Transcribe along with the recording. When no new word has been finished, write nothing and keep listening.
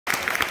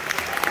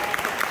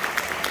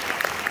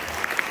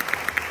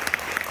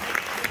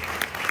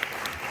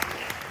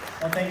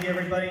Well, thank you,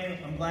 everybody.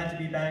 I'm glad to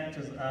be back.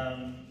 Just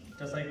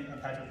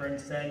like Patrick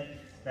Burns said,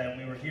 that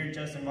we were here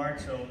just in March.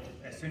 So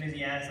as soon as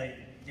he asked, like,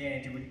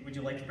 Danny, would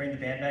you like to bring the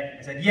band back?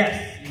 I said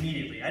yes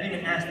immediately. I didn't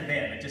even ask the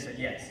band. I just said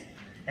yes.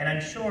 And I'm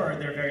sure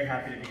they're very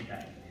happy to be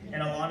back.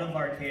 And a lot of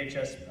our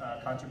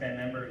KHS concert band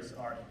members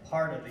are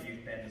part of the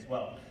youth band as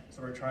well.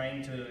 So we're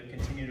trying to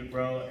continue to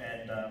grow,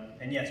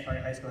 and yes,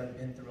 Kearny High School has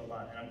been through a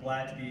lot, and I'm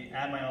glad to be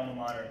at my alma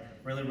mater,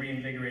 really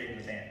reinvigorating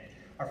the band.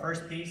 Our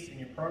first piece in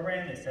your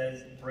program, it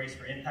says Brace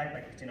for Impact by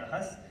Christina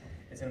Huss.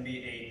 It's going to be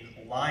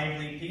a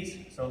lively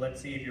piece, so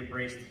let's see if you're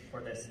braced for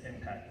this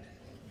impact.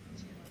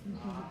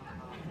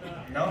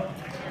 No? All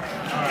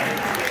right.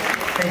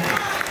 Thank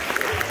you.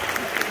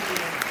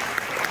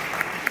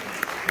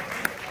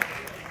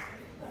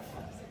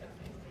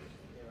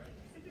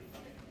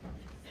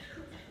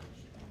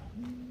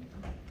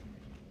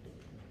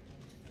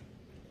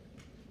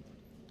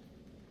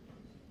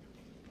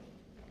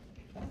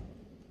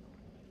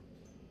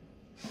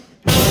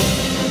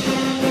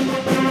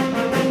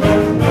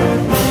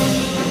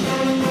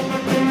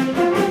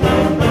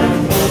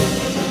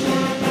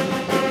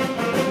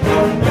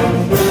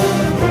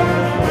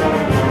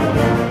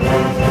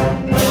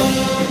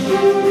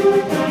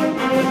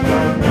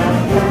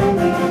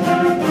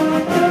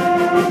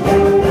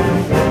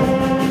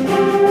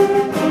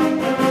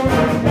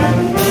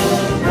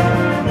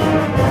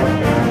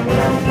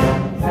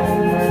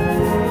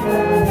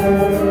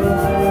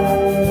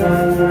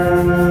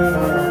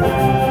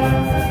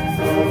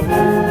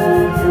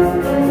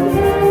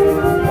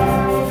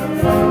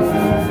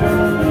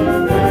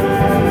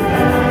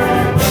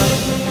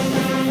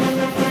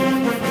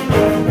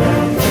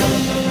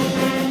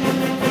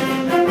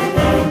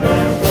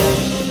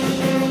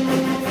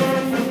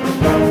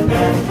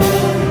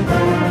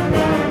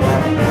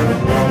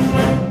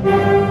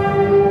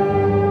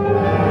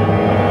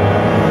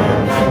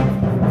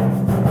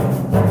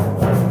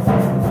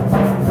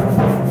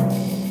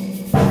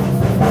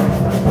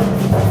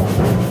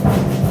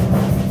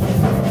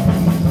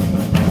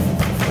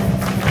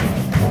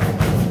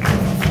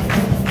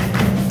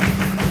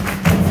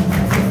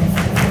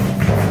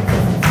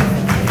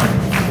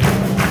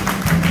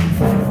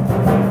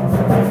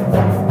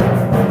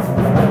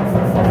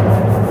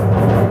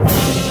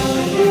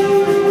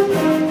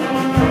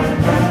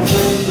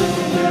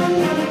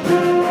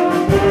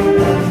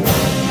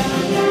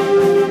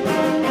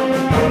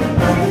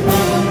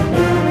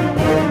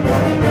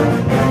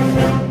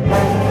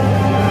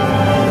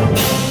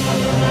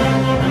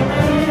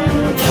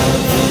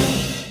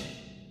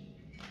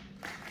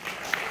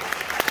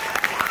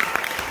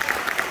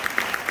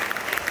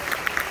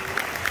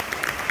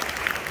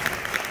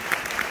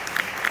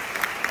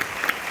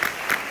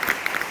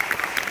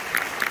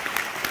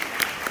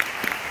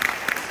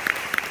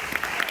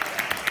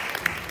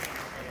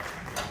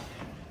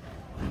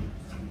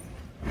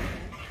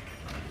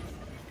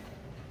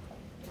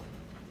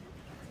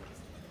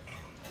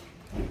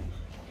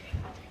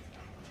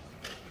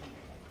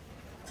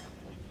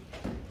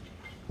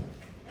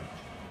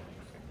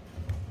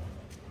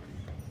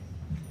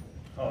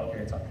 Oh, okay,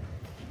 it's on.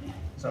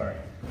 Sorry.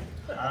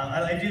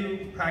 I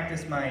do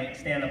practice my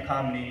stand-up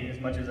comedy as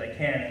much as I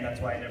can, and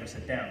that's why I never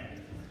sit down.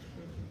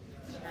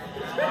 Thank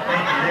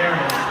you, there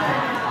it is.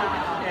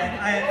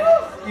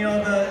 And you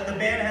know, the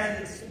band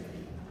has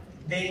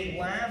they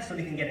laugh so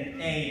they can get an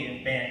A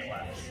in band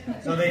class.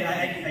 So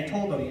I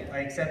told them, I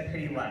accept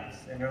pity laughs,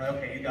 and they're like,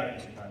 okay, you got it,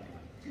 Mr. Conti.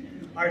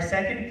 Our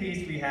second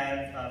piece we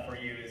have for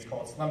you is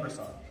called Slumber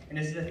Song, and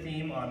this is a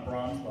theme on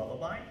Brahms'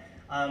 Lullaby.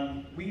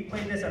 We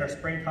played this at our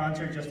spring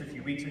concert just a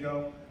few weeks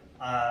ago.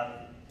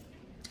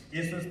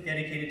 This was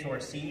dedicated to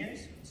our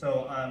seniors,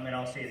 so, and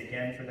I'll say it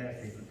again for them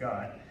if they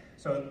forgot.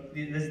 So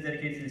this is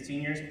dedicated to the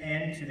seniors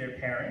and to their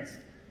parents.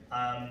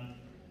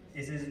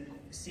 This is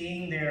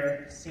seeing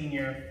their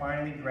senior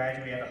finally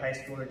graduate out of high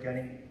school. They're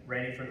getting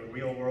ready for the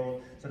real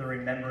world, so they're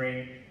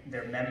remembering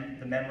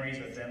the memories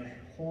of them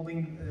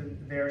holding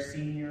their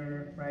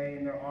senior, right,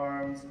 in their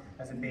arms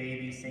as a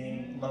baby,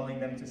 singing, lulling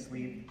them to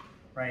sleep,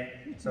 right?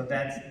 So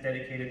that's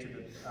dedicated to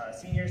the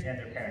seniors and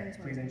their parents.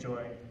 Please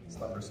enjoy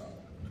Slumber Song.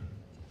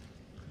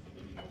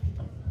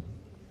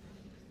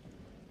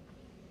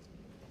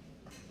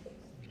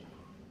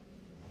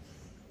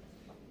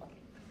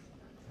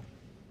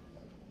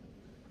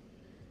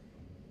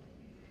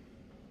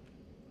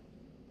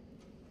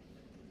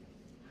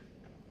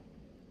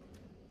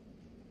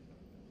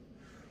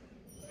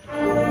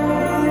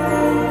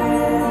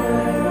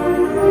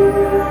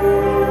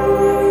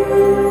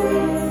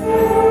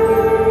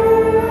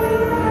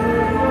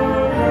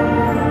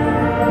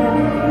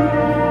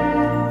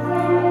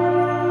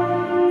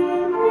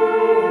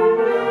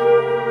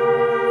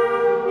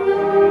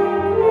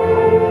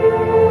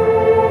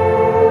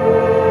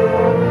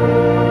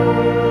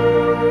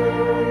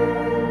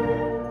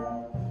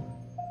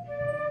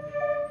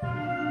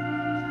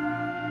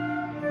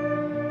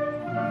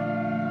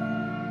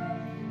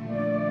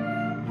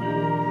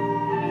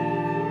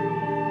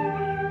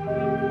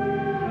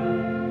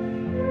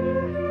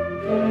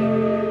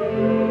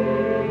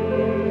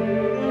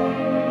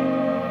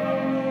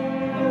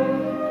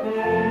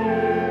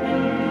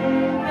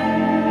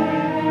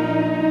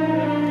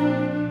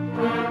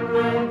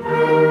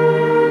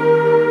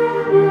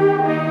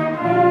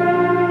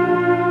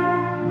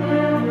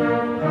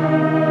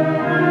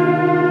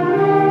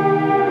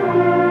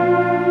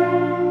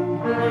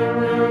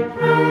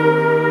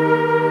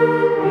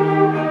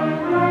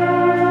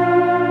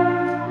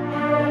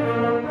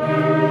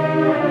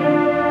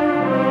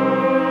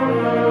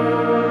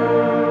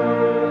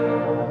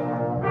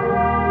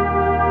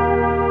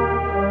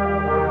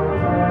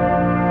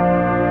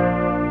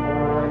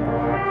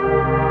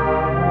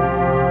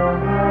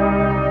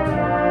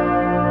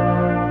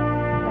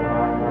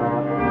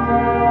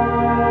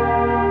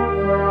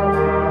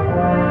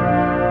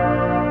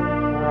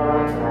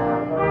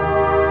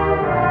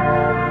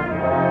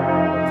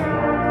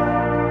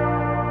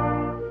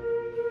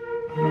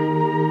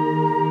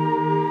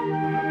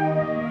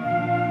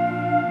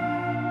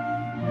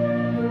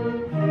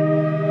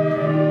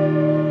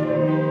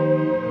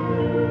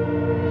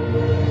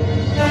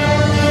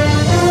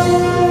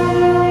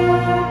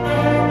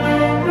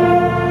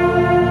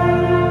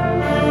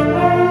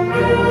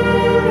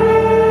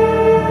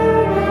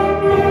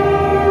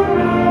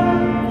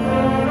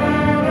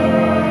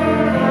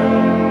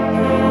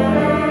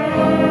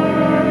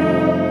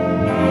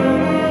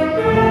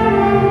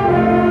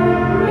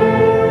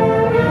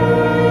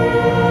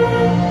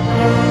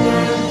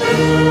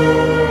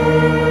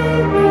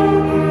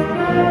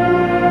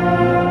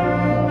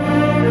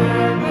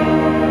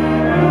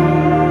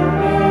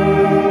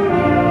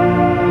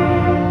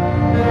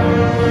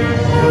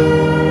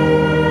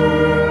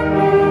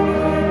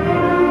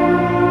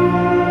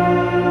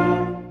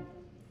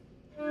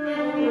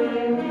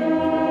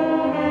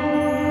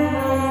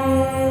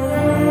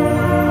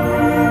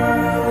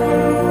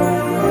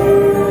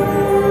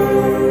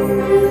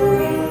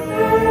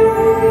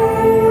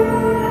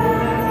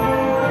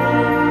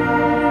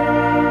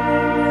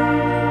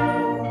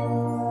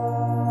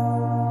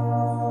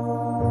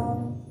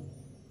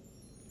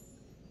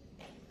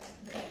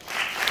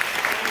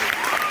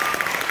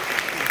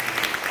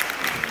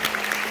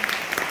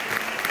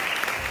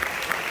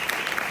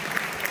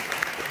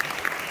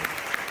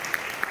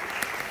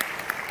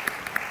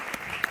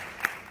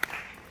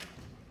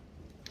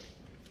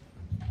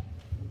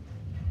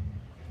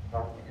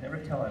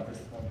 never tell if this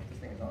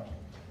thing is on.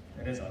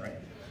 It is on, right?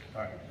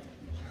 All right.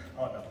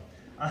 Oh, no.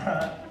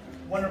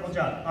 Wonderful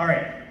job. All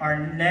right, our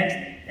next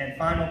and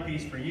final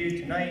piece for you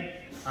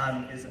tonight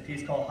is a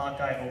piece called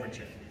Hawkeye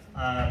Overture.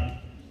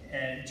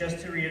 And just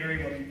to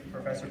reiterate what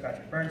Professor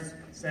Patrick Burns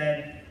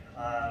said,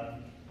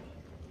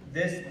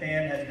 this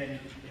band has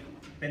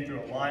been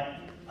through a lot.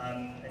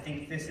 I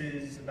think this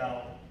is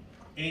about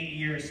 8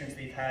 years since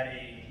they've had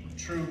a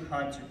true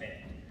concert band.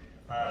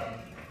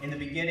 In the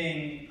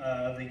beginning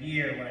of the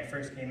year, when I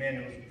first came in,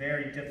 it was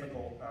very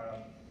difficult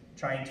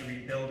trying to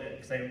rebuild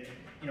it, because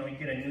you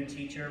get a new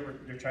teacher,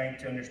 they're trying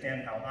to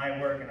understand how I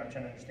work, and I'm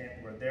trying to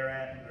understand where they're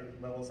at, where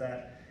their level's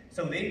at.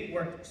 So they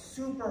worked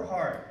super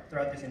hard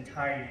throughout this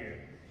entire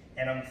year,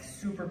 and I'm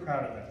super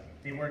proud of them.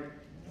 They worked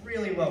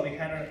really well. We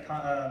had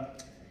a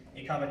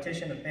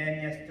competition of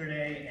band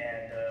yesterday,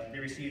 and they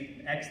received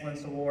an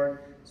excellence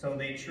award. So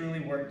they truly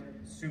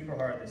worked super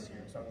hard this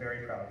year. So I'm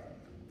very proud of them.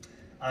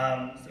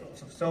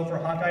 So for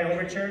Hawkeye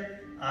Overture,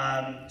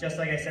 just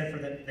like I said for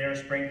their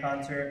spring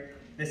concert,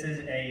 this is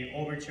a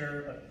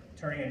overture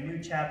turning a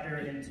new chapter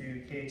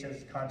into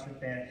KHS concert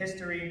band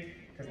history,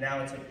 because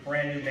now it's a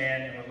brand new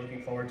band and we're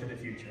looking forward to the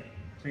future.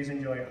 Please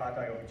enjoy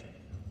Hawkeye Overture.